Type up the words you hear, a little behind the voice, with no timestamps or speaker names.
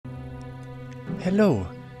Hello,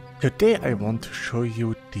 today I want to show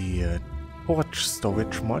you the torch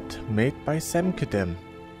storage mod made by Sceptrex.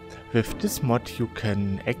 With this mod you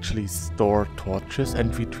can actually store torches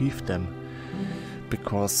and retrieve them,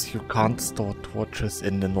 because you can't store torches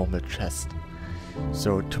in the normal chest.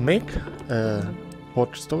 So to make a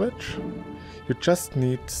torch storage, you just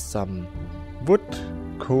need some wood,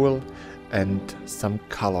 coal and some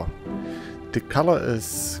color. The color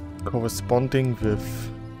is corresponding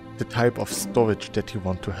with the type of storage that you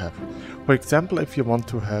want to have. For example, if you want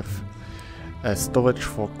to have a storage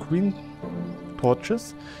for green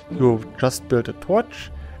torches, you just build a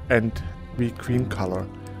torch and the green color.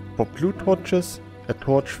 For blue torches, a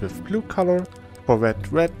torch with blue color. For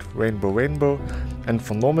red, red, rainbow, rainbow. And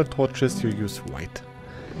for normal torches, you use white.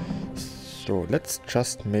 So let's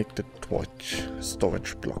just make the torch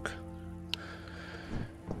storage block.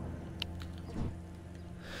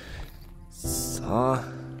 So,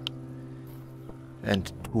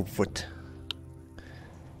 and 2 wood.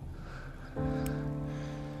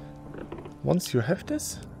 Once you have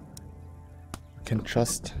this, you can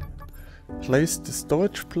just place the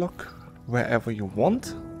storage block wherever you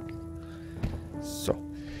want. So,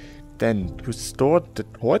 then to store the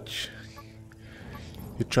torch,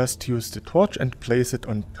 you just use the torch and place it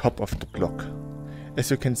on top of the block.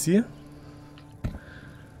 As you can see,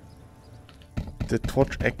 the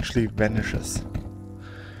torch actually vanishes.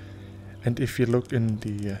 And if you look in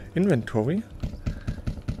the inventory,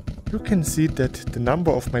 you can see that the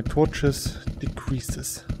number of my torches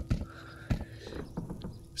decreases.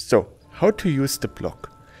 So, how to use the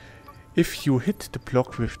block? If you hit the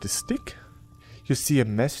block with the stick, you see a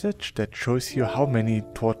message that shows you how many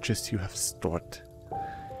torches you have stored.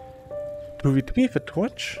 To retrieve a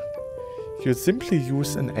torch, you simply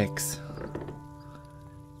use an axe.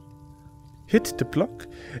 Hit the block,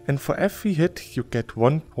 and for every hit you get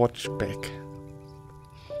 1 torch back.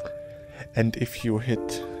 And if you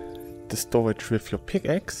hit the storage with your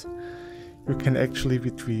pickaxe, you can actually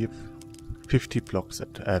retrieve 50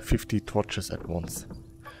 torches at once.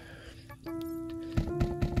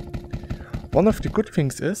 One of the good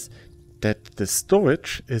things is that the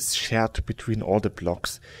storage is shared between all the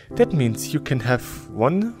blocks. That means you can have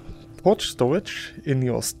 1 torch storage in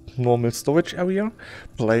your normal storage area,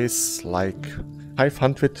 place like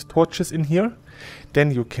 500 torches in here, then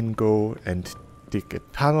you can go and dig a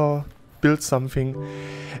tunnel, build something,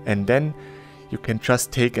 and then you can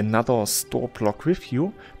just take another store block with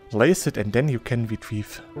you, place it, and then you can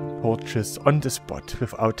retrieve torches on the spot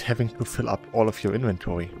without having to fill up all of your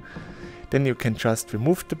inventory. Then you can just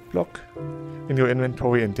remove the block in your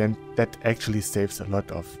inventory, and then that actually saves a lot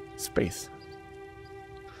of space.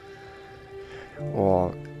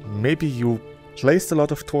 Or maybe you placed a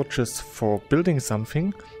lot of torches for building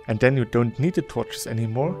something and then you don't need the torches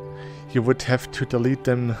anymore. You would have to delete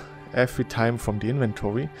them every time from the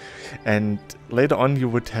inventory, and later on you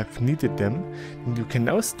would have needed them, and you can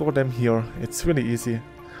now store them here. It's really easy,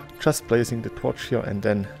 just placing the torch here, and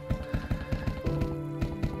then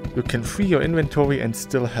you can free your inventory and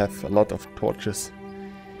still have a lot of torches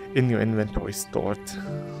in your inventory stored.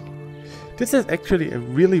 This is actually a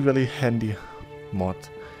really handy mod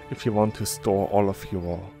if you want to store all of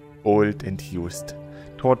your old and used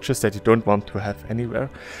torches that you don't want to have anywhere.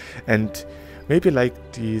 And maybe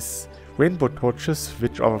like these rainbow torches,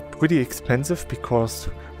 which are pretty expensive because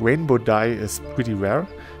rainbow dye is pretty rare,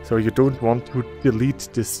 so you don't want to delete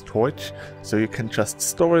this torch, so you can just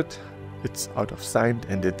store it. It's out of sight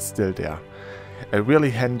and it's still there. A really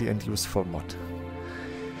handy and useful mod.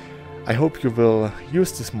 I hope you will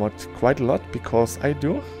use this mod quite a lot, because I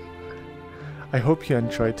do. I hope you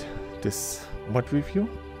enjoyed this mod review.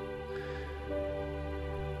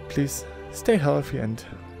 Please stay healthy and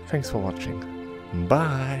thanks for watching.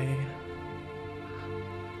 Bye!